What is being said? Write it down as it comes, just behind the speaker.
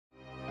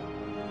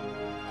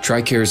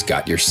TRICARE's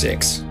got your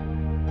six.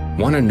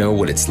 Want to know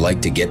what it's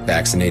like to get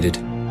vaccinated?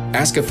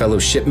 Ask a fellow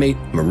shipmate,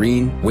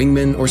 Marine,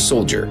 wingman, or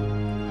soldier.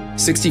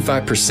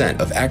 65%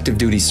 of active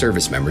duty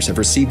service members have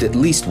received at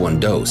least one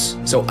dose,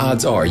 so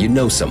odds are you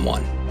know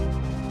someone.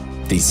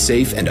 These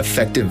safe and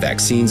effective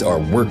vaccines are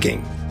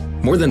working.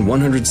 More than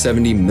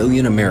 170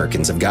 million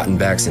Americans have gotten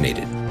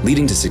vaccinated,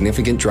 leading to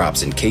significant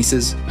drops in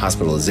cases,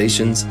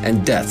 hospitalizations,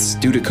 and deaths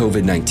due to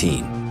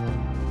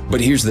COVID-19.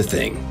 But here's the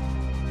thing.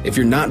 If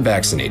you're not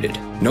vaccinated,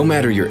 no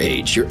matter your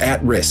age, you're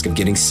at risk of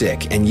getting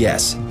sick and,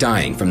 yes,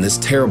 dying from this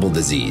terrible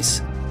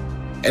disease.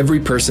 Every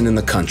person in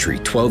the country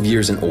 12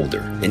 years and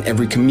older, in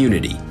every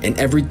community, in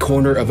every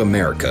corner of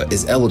America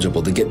is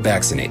eligible to get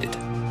vaccinated.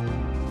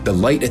 The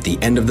light at the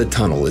end of the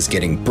tunnel is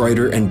getting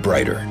brighter and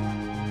brighter.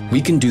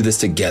 We can do this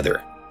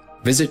together.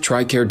 Visit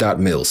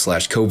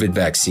tricare.mil/COVID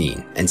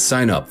vaccine and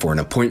sign up for an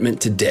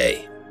appointment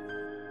today.